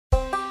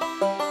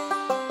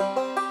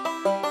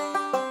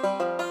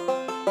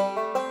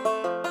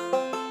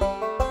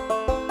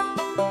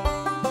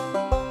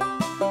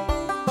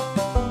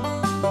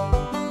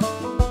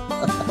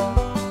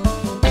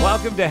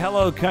Welcome to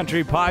Hello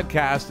Country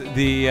Podcast,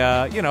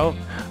 the,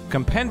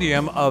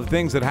 compendium of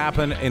things that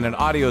happen in an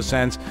audio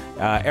sense.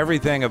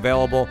 Everything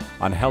available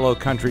on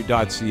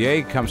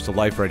hellocountry.ca comes to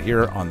life right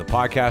here on the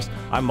podcast.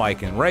 I'm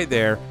Mike, and right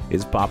there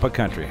is Papa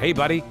Country. Hey,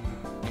 buddy.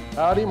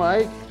 Howdy,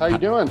 Mike. How you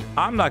doing?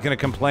 I'm not going to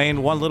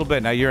complain one little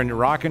bit. Now, you're in your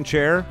rocking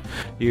chair.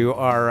 You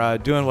are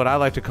doing what I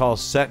like to call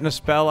setting a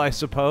spell, I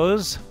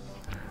suppose.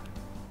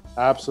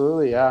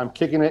 Absolutely, yeah. I'm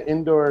kicking it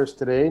indoors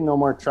today. No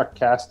more truck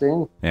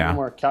casting. Yeah. No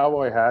more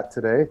cowboy hat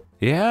today.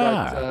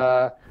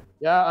 Yeah.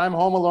 But, I'm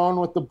home alone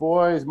with the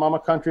boys. Mama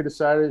Country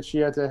decided she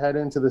had to head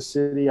into the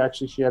city.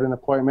 Actually, she had an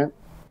appointment.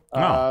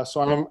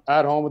 So I'm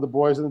at home with the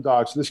boys and the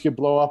dogs. So this could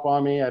blow up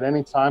on me at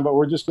any time, but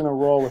we're just going to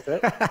roll with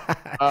it.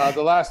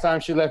 The last time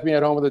she left me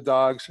at home with the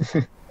dogs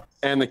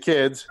and the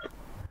kids,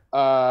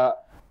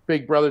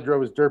 Big Brother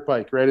drove his dirt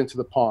bike right into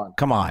the pond.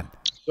 Come on.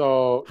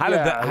 So how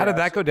did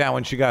that go down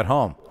when she got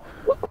home?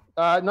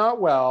 Not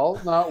well.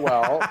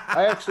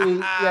 I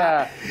actually,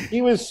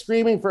 he was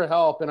screaming for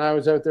help, and I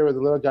was out there with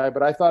the little guy,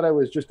 but I thought it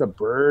was just a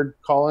bird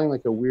calling,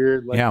 like a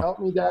weird, help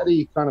me,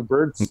 daddy, kind of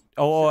bird.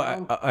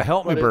 A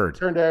help me bird. It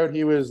turned out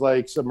he was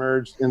like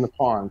submerged in the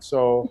pond.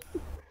 So,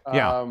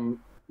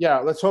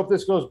 let's hope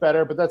this goes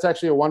better, but that's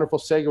actually a wonderful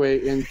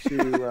segue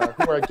into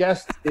who our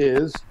guest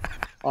is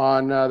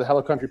on the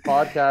Hello Country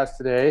podcast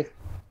today.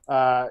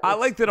 I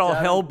like that all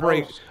hell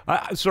breaks.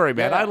 Sorry,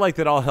 man. I like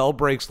that all hell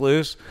breaks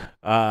loose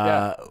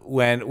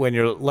when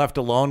you're left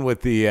alone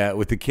with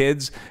the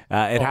kids.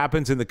 It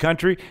happens in the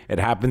country. It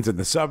happens in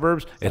the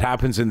suburbs. It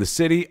happens in the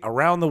city.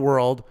 Around the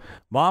world,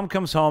 mom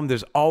comes home.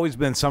 There's always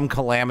been some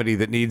calamity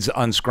that needs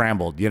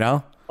unscrambled. You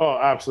know. Oh,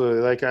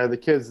 absolutely. Like the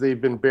kids, they've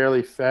been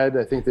barely fed.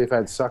 I think they've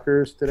had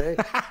suckers today.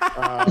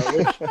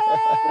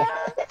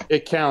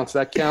 It counts.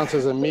 That counts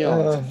as a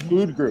meal. It's a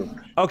food group.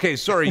 Okay,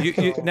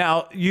 sorry.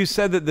 Now you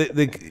said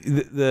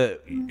that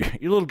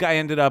your little guy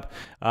ended up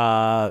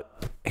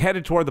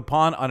headed toward the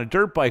pond on a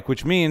dirt bike,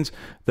 which means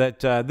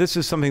that this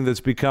is something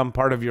that's become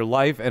part of your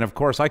life. And of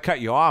course, I cut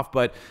you off,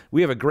 but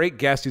we have a great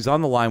guest. He's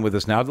on the line with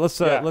us now.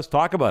 Let's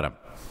talk about him.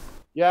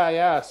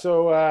 Yeah.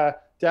 So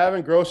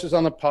Davin Grose is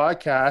on the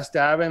podcast.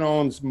 Davin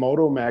owns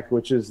MotoMech,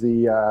 which is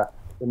the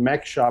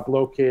mech shop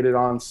located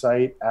on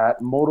site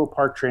at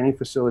MotoPark Training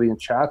Facility in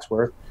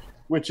Chatsworth,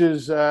 which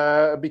has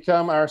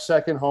become our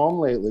second home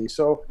lately.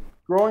 So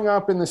growing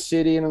up in the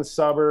city and in the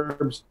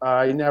suburbs,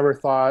 I never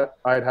thought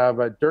I'd have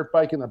a dirt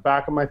bike in the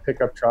back of my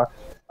pickup truck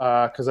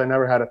because I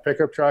never had a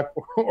pickup truck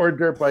or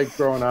dirt bike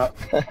growing up.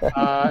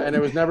 And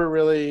it was never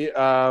really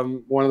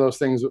one of those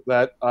things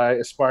that I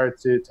aspired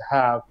to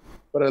have.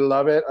 But I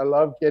love it. I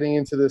love getting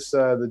into this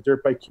the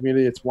dirt bike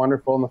community. It's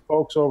wonderful. And the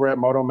folks over at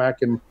MotoMech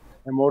and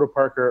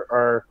MotoPark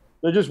are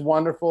they're just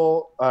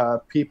wonderful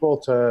people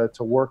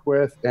to work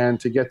with and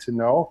to get to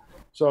know.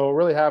 So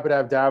really happy to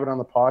have Davin on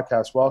the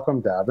podcast.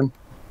 Welcome, Davin.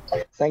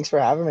 Thanks for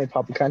having me,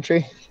 Papa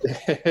Country.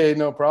 Hey,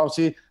 no problem.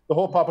 See, the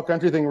whole Papa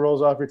Country thing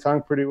rolls off your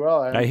tongue pretty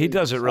well. He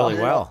does it really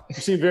well. You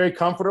seem very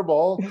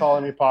comfortable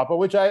calling me Papa,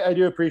 which I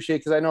do appreciate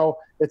because I know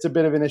it's a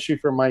bit of an issue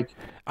for Mike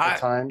at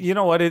times. You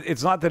know what?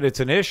 It's not that it's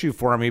an issue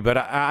for me, but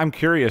I'm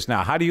curious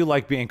now. How do you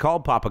like being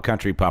called Papa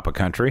Country, Papa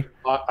Country?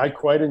 I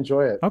quite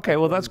enjoy it. Okay,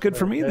 well, that's good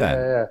for me then.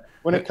 Yeah.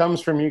 When it comes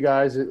from you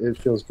guys, it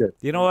feels good.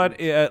 You know what?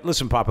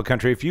 Listen, Papa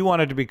Country, if you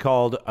wanted to be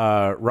called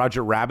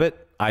Roger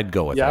Rabbit, I'd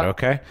go with it,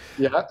 okay?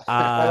 Yeah.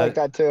 I like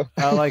that too.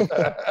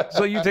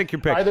 So you take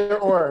your pick. Either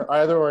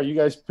or. You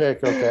guys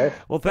pick, okay?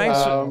 Well,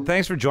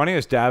 thanks for joining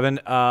us, Davin.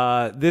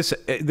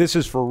 This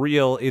is for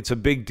real. It's a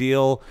big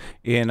deal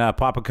in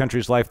Papa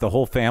Country's life. The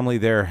whole family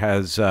there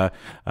has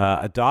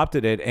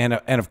adopted it, and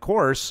of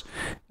course,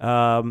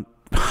 we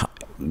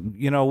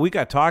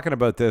got talking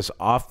about this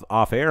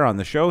off air on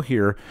the show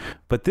here,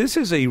 but this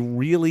is a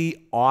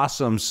really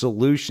awesome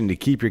solution to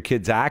keep your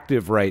kids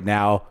active right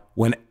now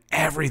when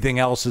everything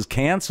else is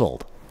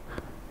canceled.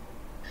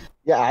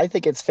 Yeah, I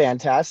think it's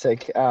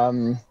fantastic. I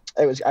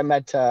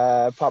met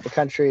Papa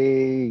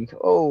Country, I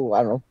don't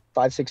know,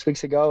 5-6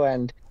 weeks ago,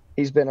 and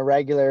he's been a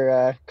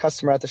regular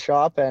customer at the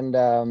shop and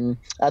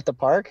at the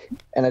park,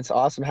 and it's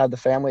awesome to have the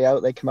family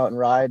out. They come out and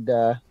ride,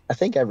 I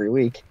think, every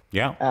week.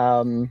 Yeah.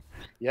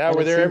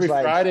 We're there every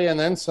Friday and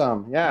then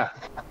some. Yeah.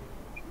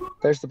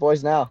 There's the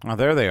boys now. Oh,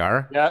 there they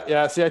are.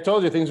 Yeah. See, I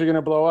told you things are going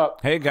to blow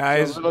up. Hey,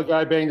 guys. So the little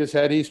guy banged his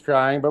head. He's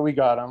crying, but we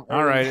got him.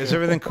 All right. Is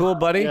everything cool,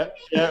 buddy?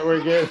 Yeah,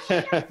 we're good.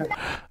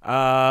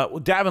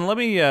 Davin,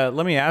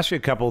 let me ask you a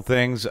couple of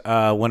things.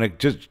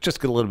 Just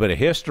get a little bit of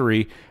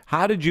history.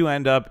 How did you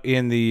end up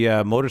in the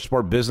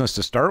motorsport business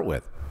to start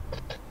with?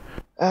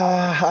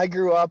 I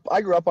grew up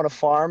on a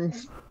farm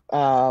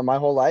my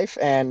whole life,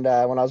 and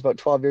when I was about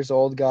 12 years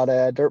old, got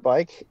a dirt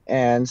bike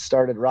and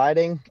started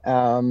riding.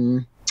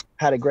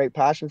 Had a great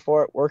passion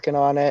for it, working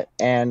on it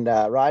and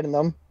riding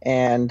them,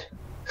 and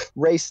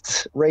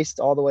raced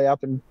all the way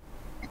up and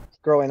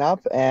growing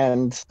up,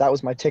 and that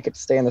was my ticket to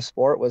stay in the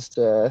sport, was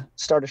to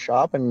start a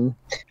shop. And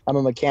I'm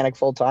a mechanic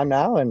full time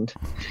now and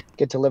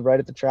get to live right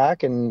at the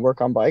track and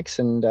work on bikes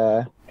and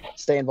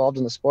stay involved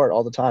in the sport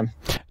all the time.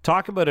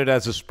 Talk about it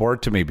as a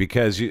sport to me,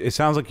 because it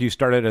sounds like you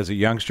started as a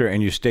youngster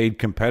and you stayed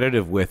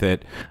competitive with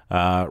it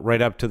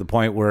right up to the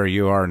point where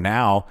you are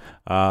now.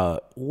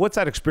 What's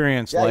that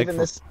experience like?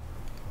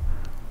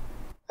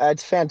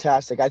 It's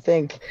fantastic. I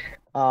think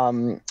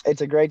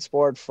it's a great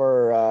sport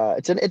for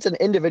it's an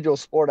individual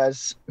sport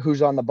as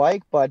who's on the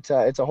bike, but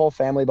it's a whole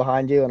family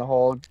behind you and a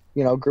whole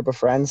group of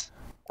friends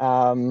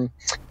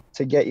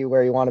to get you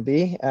where you want to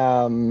be.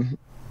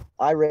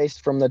 I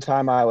raced from the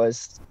time I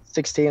was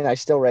 16. I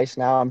still race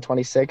now. I'm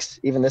 26.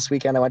 Even this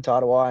weekend, I went to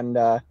Ottawa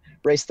and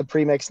raced the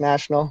Premix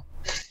National.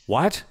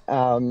 What?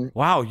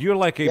 Wow, you're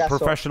like a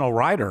professional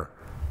rider.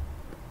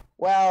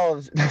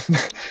 Well,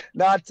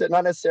 not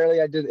necessarily.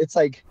 It's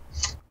like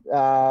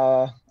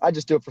I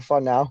just do it for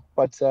fun now.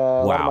 But a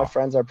lot of my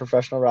friends are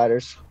professional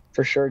riders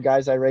for sure.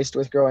 Guys I raced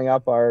with growing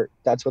up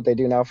that's what they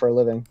do now for a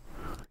living.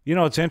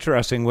 It's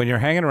interesting when you're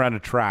hanging around a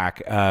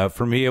track.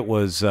 For me, it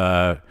was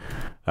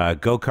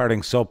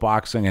go-karting,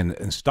 soapboxing,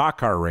 and stock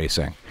car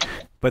racing.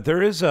 But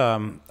there is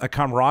a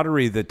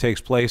camaraderie that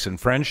takes place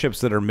and friendships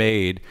that are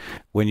made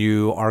when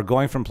you are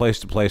going from place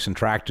to place and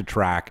track to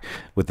track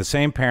with the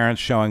same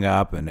parents showing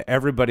up, and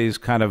everybody's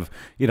kind of,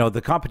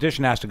 the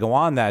competition has to go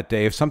on that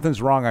day. If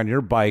something's wrong on your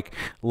bike,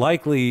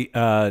 likely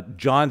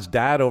John's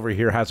dad over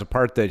here has a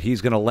part that he's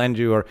going to lend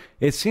you, or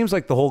it seems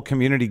like the whole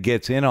community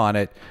gets in on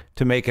it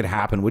to make it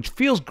happen, which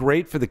feels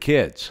great for the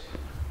kids.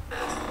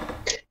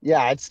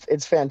 Yeah,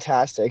 it's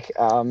fantastic.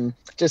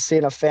 Just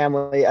seeing a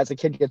family as a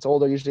kid gets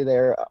older, usually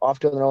they're off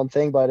doing their own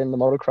thing, but in the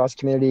motocross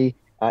community,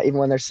 even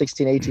when they're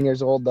 16, 18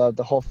 years old,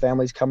 the whole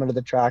family's coming to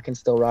the track and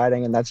still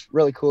riding, and that's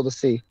really cool to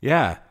see.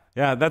 Yeah,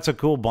 that's a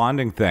cool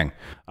bonding thing.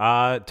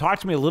 Talk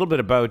to me a little bit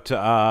about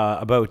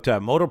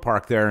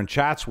MotoPark there in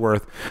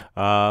Chatsworth.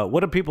 What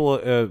do people,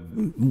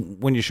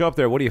 when you show up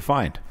there, what do you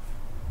find?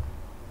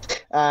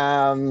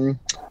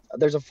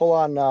 There's a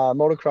full-on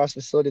motocross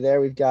facility there.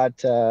 We've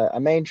got a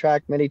main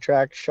track, mini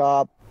track,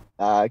 shop,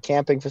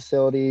 camping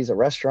facilities, a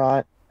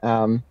restaurant.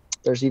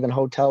 There's even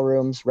hotel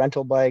rooms,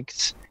 rental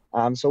bikes.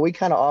 So we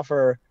kind of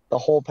offer the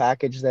whole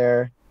package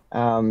there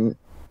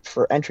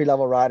for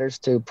entry-level riders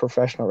to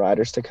professional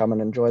riders to come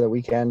and enjoy the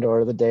weekend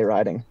or the day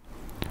riding.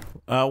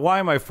 Why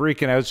am I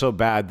freaking out so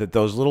bad that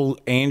those little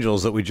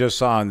angels that we just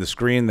saw on the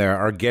screen there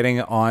are getting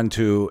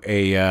onto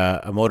a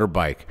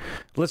motorbike?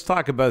 Let's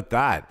talk about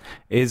that.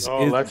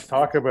 Let's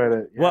talk about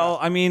it. Yeah. Well,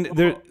 I mean,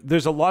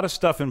 there's a lot of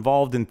stuff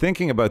involved in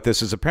thinking about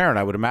this as a parent,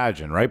 I would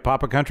imagine, right,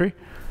 Papa Country?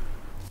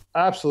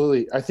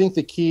 Absolutely. I think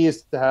the key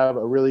is to have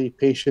a really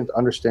patient,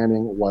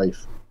 understanding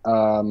wife.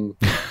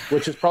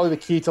 Which is probably the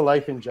key to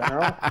life in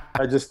general.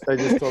 I just told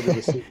you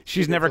this.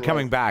 She's never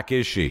coming back,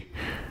 is she?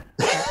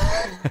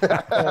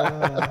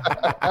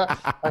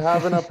 I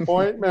have an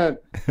appointment.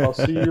 I'll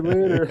see you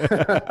later.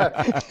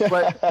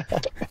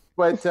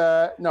 but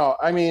no,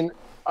 I mean,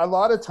 a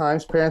lot of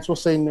times parents will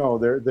say no.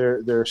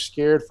 They're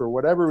scared for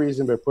whatever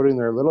reason by putting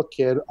their little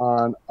kid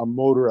on a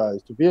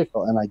motorized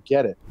vehicle, and I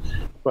get it.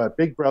 But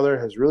Big Brother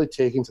has really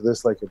taken to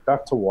this like a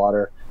duck to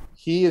water.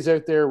 He is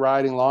out there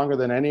riding longer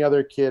than any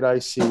other kid I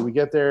see. We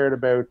get there at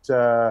about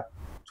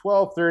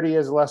 12:30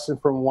 as a lesson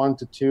from 1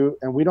 to 2,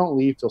 and we don't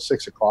leave till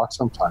 6 o'clock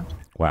sometimes.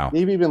 Wow.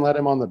 They've even let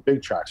him on the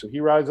big track. So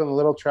he rides on the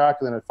little track,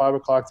 and then at 5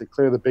 o'clock they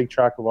clear the big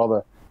track of all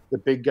the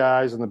big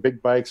guys and the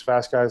big bikes,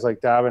 fast guys like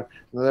Davin,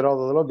 and let all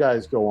the little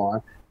guys go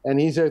on. And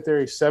he's out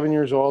there, he's 7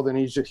 years old, and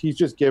he's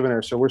just giving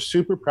her. So we're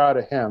super proud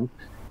of him.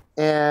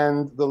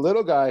 And the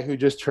little guy who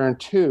just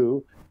turned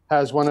 2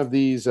 has one of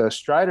these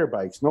Strider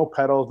bikes, no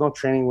pedals, no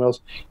training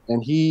wheels,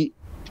 and he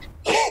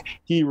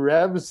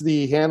revs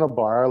the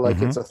handlebar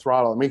like it's a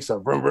throttle. It makes a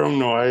vroom vroom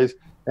noise,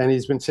 and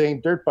he's been saying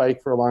dirt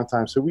bike for a long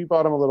time. So we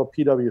bought him a little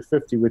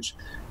PW50, which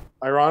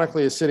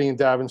ironically is sitting in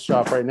Davin's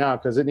shop right now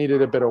because it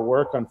needed a bit of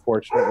work,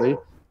 unfortunately,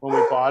 when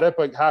we bought it,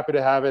 but happy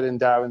to have it in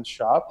Davin's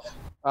shop.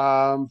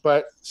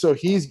 But so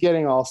he's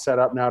getting all set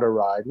up now to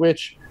ride,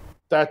 which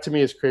that to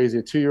me is crazy.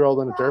 A 2-year-old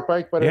on a dirt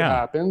bike, but it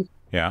happened.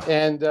 Yeah.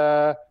 And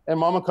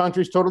Mama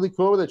Country's totally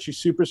cool with it. She's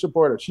super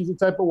supportive. She's the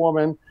type of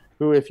woman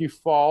who, if you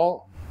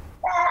fall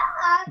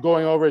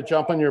going over a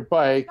jump on your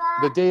bike,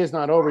 the day is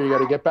not over. You got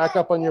to get back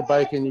up on your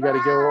bike and you got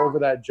to go over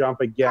that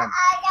jump again.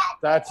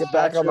 That's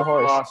on the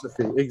horse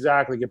philosophy.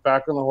 Exactly. Get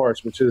back on the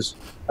horse, which is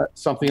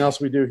something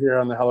else we do here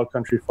on the Hello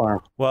Country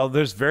Farm. Well,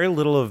 there's very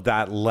little of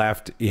that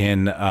left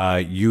in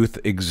youth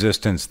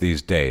existence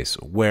these days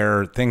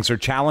where things are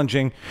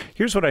challenging.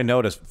 Here's what I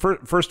noticed.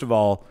 First of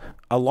all,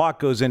 a lot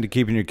goes into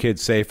keeping your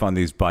kids safe on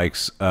these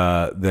bikes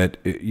that,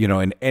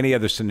 in any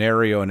other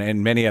scenario and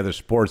in many other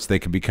sports, they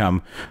can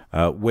become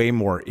way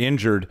more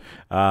injured.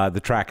 The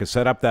track is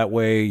set up that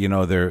way.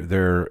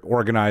 They're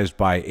organized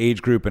by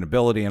age group and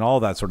ability and all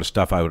that sort of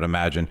stuff, I would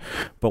imagine.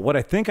 But what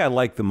I think I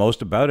like the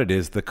most about it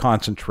is the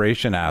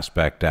concentration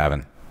aspect,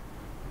 Davin.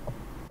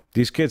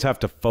 These kids have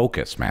to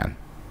focus, man.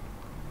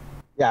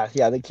 Yeah.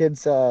 The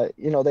kids, they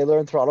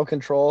learn throttle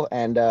control,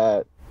 and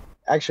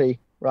actually,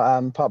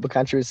 Papa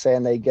Country was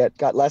saying they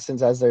got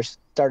lessons as they're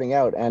starting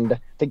out. And I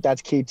think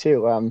that's key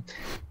too.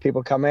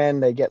 People come in,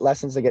 they get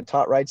lessons, they get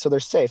taught right, so they're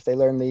safe. They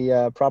learn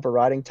the proper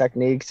riding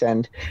techniques,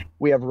 and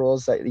we have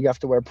rules that you have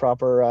to wear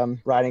proper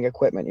riding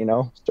equipment,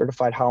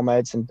 certified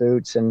helmets and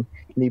boots and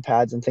knee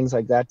pads and things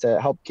like that to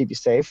help keep you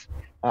safe.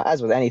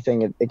 As with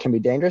anything, it can be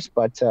dangerous,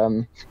 but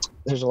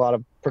there's a lot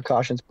of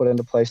precautions put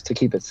into place to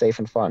keep it safe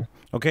and fun.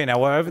 Okay, now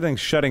while everything's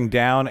shutting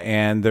down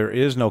and there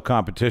is no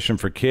competition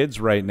for kids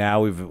right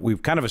now,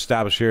 we've kind of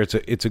established here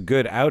it's a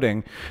good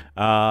outing.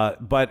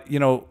 But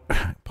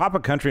Papa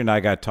Country and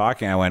I got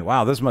talking. I went,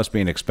 wow, this must be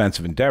an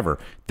expensive endeavor.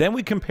 Then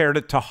we compared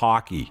it to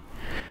hockey,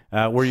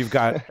 where you've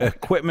got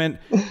equipment,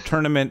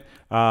 tournament.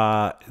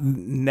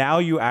 Now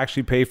you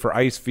actually pay for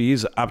ice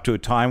fees up to a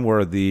time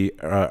where the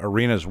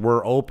arenas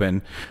were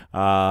open.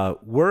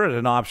 We're at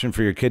an option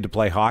for your kid to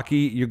play hockey.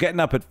 You're getting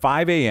up at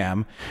 5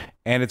 a.m.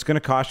 and it's going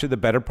to cost you the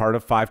better part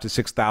of $5,000 to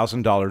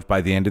 $6,000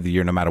 by the end of the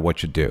year, no matter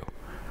what you do.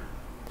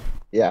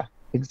 Yeah,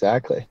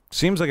 exactly.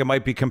 Seems like it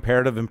might be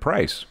comparative in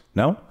price.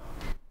 No?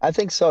 I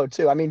think so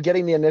too. I mean,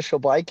 getting the initial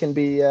bike can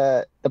be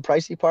the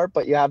pricey part,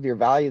 but you have your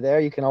value there.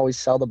 You can always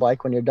sell the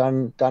bike when you're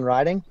done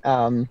riding.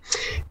 And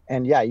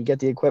yeah, you get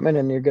the equipment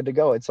and you're good to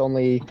go. It's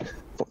only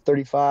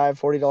 $35,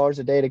 $40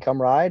 a day to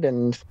come ride,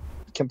 and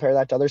compare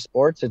that to other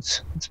sports,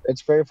 it's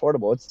very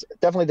affordable. It's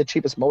definitely the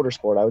cheapest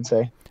motorsport, I would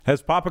say.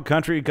 Has Papa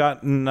Country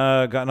gotten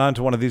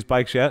onto one of these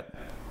bikes yet?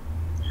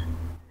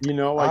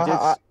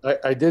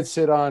 I did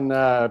sit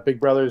on Big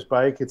Brother's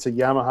bike. It's a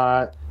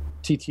Yamaha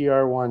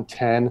TTR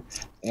 110,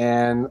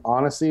 and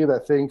honestly,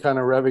 that thing kind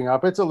of revving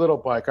up. It's a little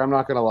bike, I'm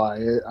not gonna lie.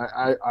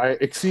 I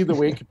exceed the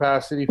weight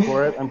capacity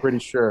for it, I'm pretty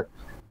sure.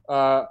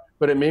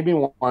 But it made me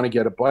want to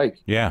get a bike.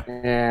 Yeah.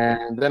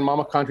 And then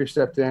Mama Country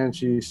stepped in.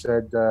 She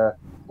said,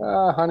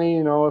 honey,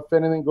 if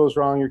anything goes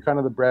wrong, you're kind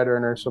of the bread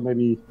earner, so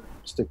maybe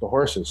stick to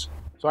horses.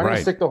 So I'm going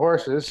to stick to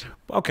horses.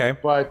 Okay.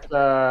 But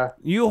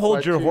you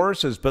hold your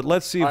horses, but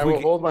let's see if I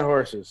will hold my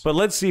horses. But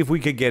let's see if we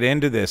could get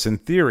into this in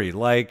theory.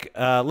 Like,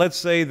 let's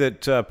say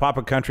that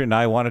Papa Country and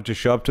I wanted to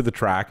show up to the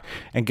track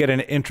and get an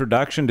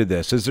introduction to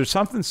this. Is there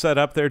something set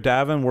up there,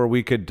 Davin, where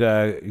we could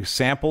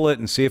sample it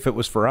and see if it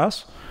was for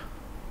us?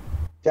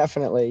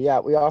 Definitely. Yeah,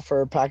 we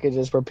offer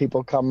packages where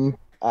people come.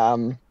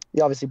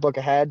 You obviously book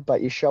ahead,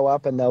 but you show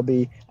up and there'll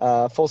be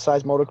a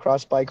full-size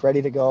motocross bike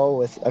ready to go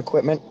with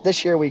equipment.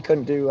 This year we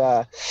couldn't do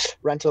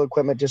rental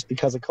equipment just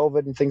because of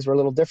COVID and things were a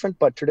little different,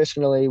 but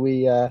traditionally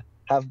we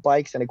have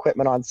bikes and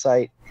equipment on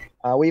site.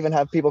 We even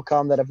have people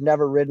come that have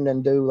never ridden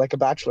and do like a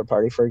bachelor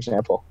party, for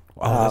example.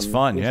 Oh, that's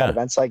fun. We've yeah. had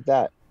events like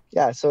that.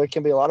 Yeah, so it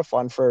can be a lot of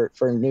fun for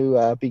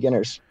new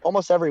beginners.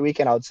 Almost every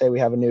weekend, I would say, we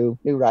have a new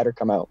rider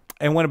come out.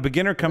 And when a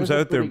beginner comes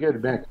out there...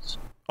 Good mix.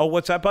 Oh,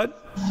 what's that, bud?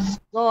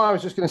 No, I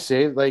was just going to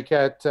say, like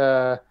at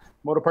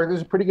MotoPark,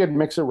 there's a pretty good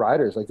mix of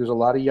riders. Like there's a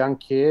lot of young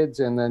kids,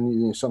 and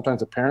then sometimes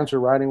the parents are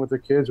riding with their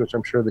kids, which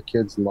I'm sure the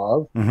kids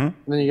love. Mm-hmm. And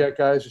then you got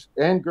guys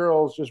and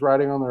girls just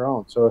riding on their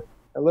own. So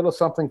a little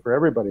something for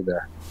everybody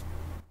there.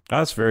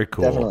 That's very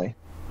cool. Definitely.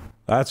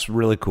 That's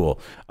really cool.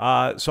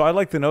 So I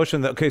like the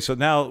notion that, okay, so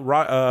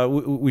now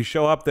we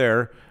show up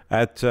there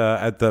at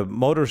the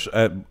motors.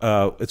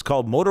 It's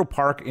called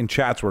MotoPark in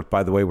Chatsworth,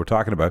 by the way, we're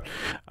talking about.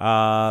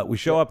 We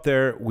show up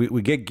there,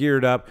 we get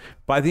geared up.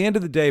 By the end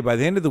of the day, by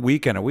the end of the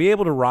weekend, are we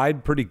able to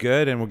ride pretty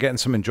good and we're getting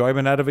some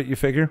enjoyment out of it, you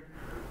figure?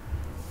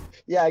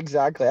 Yeah,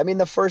 exactly. I mean,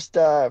 the first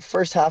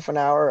half an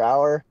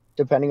hour,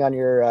 depending on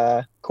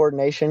your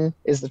coordination,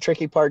 is the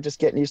tricky part, just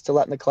getting used to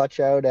letting the clutch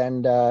out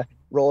and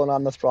rolling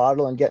on the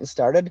throttle and getting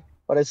started.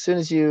 But as soon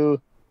as you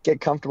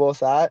get comfortable with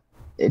that,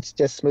 it's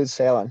just smooth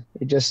sailing.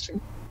 It just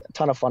a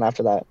ton of fun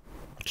after that.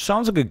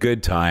 Sounds like a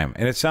good time.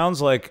 And it sounds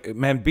like,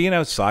 man, being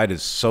outside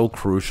is so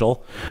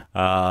crucial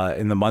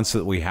in the months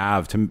that we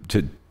have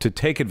to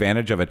take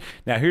advantage of it.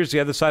 Now, here's the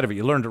other side of it.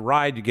 You learn to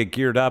ride, you get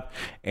geared up,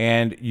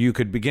 and you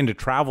could begin to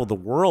travel the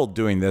world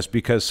doing this,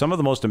 because some of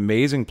the most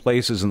amazing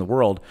places in the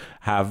world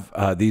have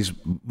these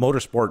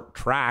motorsport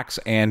tracks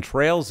and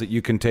trails that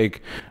you can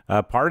take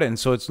part in.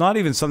 So it's not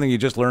even something you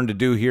just learn to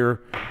do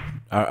here,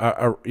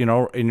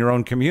 in your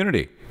own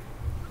community.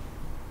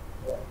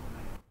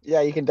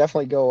 Yeah, you can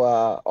definitely go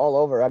all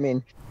over. I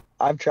mean,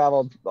 I've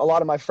traveled. A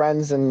lot of my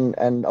friends and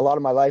a lot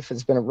of my life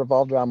has been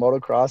revolved around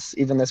motocross.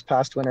 Even this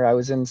past winter, I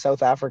was in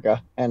South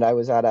Africa and I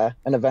was at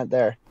an event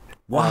there.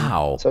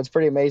 Wow. So it's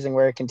pretty amazing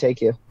where it can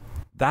take you.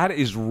 That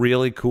is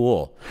really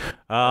cool.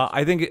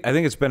 I think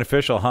it's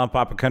beneficial,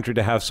 Papa Country,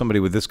 to have somebody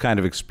with this kind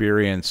of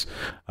experience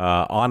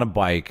on a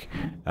bike,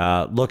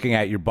 looking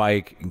at your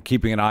bike and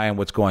keeping an eye on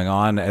what's going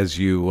on as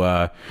you,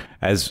 I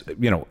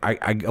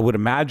would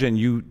imagine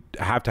you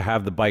have to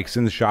have the bikes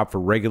in the shop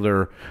for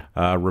regular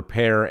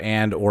repair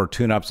and or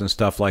tune-ups and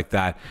stuff like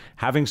that.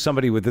 Having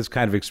somebody with this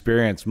kind of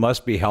experience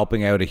must be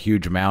helping out a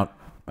huge amount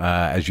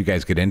as you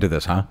guys get into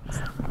this, huh?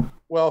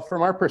 Well,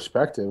 from our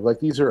perspective, like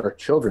these are our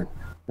children.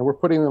 And we're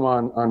putting them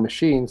on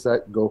machines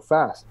that go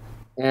fast.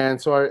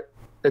 And so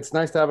it's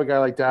nice to have a guy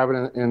like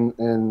Davin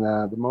in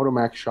the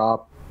MotoMech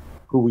shop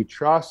who we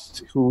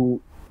trust,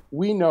 who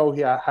we know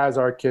he has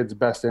our kids'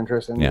 best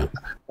interest. And yeah.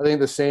 I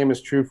think the same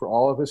is true for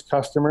all of his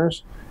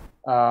customers.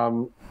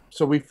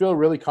 So we feel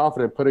really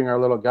confident putting our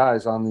little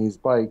guys on these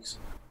bikes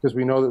because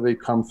we know that they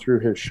come through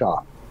his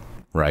shop.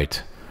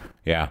 Right.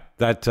 Yeah,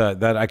 that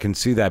I can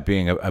see that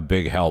being a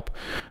big help.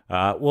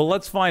 Well,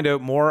 let's find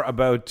out more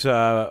about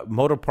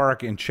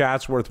MotoPark in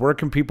Chatsworth. Where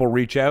can people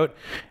reach out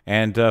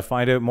and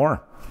find out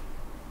more?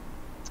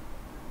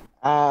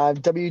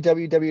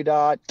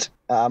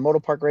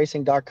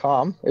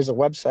 www.motoparkracing.com is a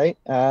website.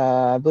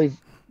 I believe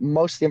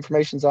most of the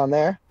information's on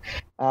there.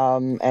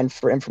 And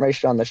for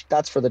information on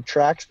that's for the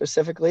track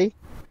specifically.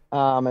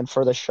 And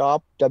for the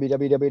shop,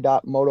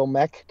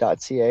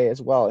 www.motomech.ca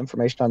as well.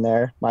 Information on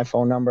there, my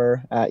phone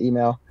number,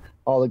 email,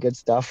 all the good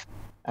stuff.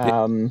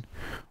 Well,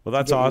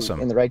 that's awesome.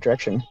 In the right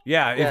direction.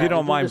 Yeah, if you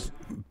don't mind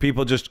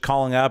people just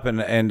calling up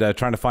and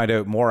trying to find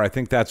out more, I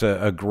think that's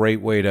a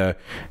great way to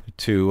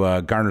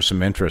garner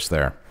some interest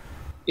there.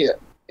 Yeah,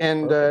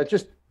 and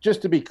just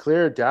to be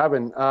clear,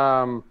 Davin,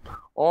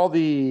 all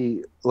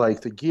the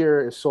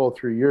gear is sold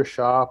through your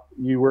shop.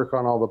 You work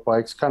on all the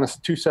bikes, kind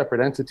of two separate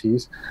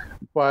entities.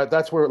 But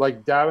that's where,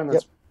 Davin,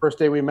 that's the first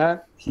day we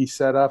met, he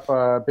set up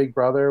Big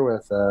Brother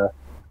with a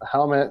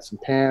helmet, some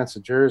pants, a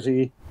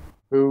jersey,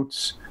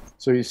 boots.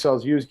 So he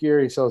sells used gear,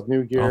 he sells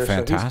new gear. Oh,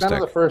 fantastic.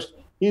 So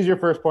he's your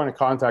first point of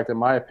contact, in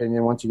my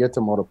opinion, once you get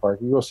to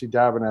MotoPark. You go see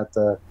Davin at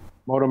the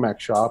MotoMech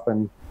shop,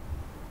 and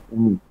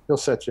he'll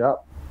set you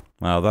up.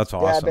 Wow, that's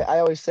awesome. Yeah, I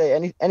always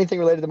say anything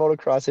related to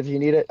motocross, if you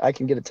need it, I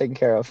can get it taken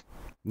care of.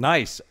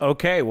 Nice.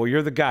 Okay, well,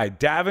 you're the guy.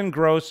 Davin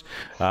Grose,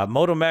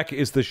 MotoMech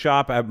is the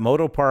shop at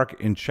MotoPark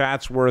in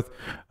Chatsworth.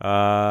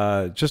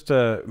 Man,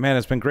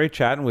 it's been great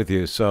chatting with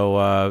you. So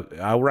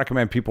I'll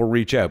recommend people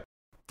reach out.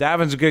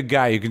 Davin's a good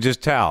guy. You can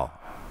just tell.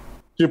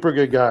 Super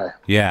good guy.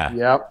 Yeah.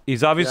 Yep.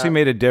 He's obviously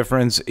made a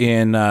difference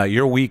in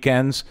your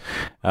weekends.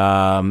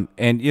 And,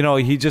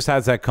 he just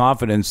has that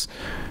confidence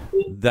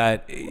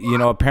that,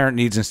 a parent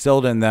needs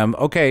instilled in them.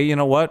 Okay, you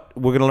know what?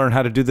 We're going to learn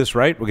how to do this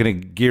right. We're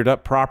going to gear it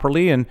up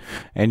properly, and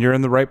you're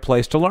in the right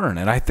place to learn.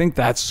 And I think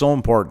that's so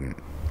important.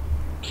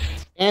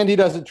 And he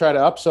doesn't try to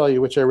upsell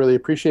you, which I really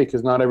appreciate,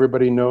 because not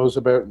everybody knows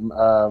about,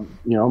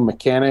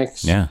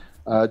 mechanics,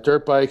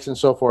 dirt bikes, and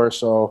so forth.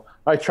 So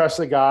I trust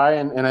the guy,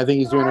 and I think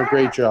he's doing a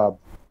great job.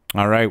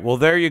 All right. Well,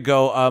 there you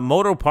go.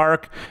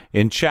 MotoPark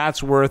in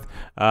Chatsworth.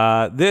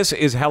 This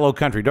is Hello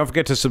Country. Don't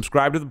forget to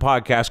subscribe to the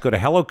podcast. Go to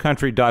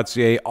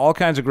hellocountry.ca. All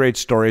kinds of great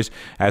stories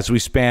as we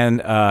span,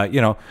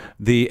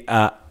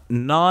 the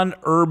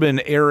non-urban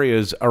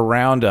areas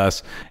around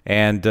us.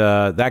 And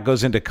that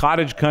goes into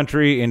cottage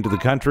country, into the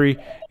country,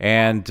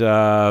 and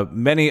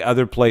many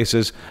other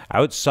places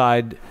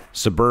outside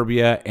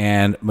suburbia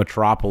and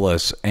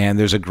metropolis. And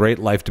there's a great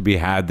life to be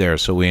had there.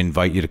 So we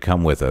invite you to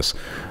come with us.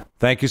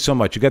 Thank you so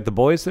much. You got the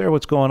boys there?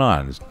 What's going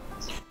on?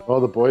 Oh,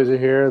 the boys are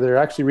here. They're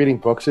actually reading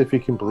books, if you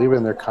can believe it,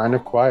 and they're kind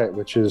of quiet,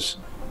 which is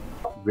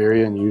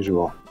very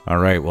unusual. All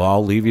right. Well,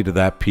 I'll leave you to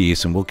that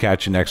piece, and we'll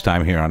catch you next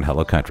time here on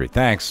Hello Country.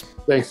 Thanks.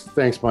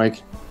 Thanks,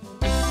 Mike.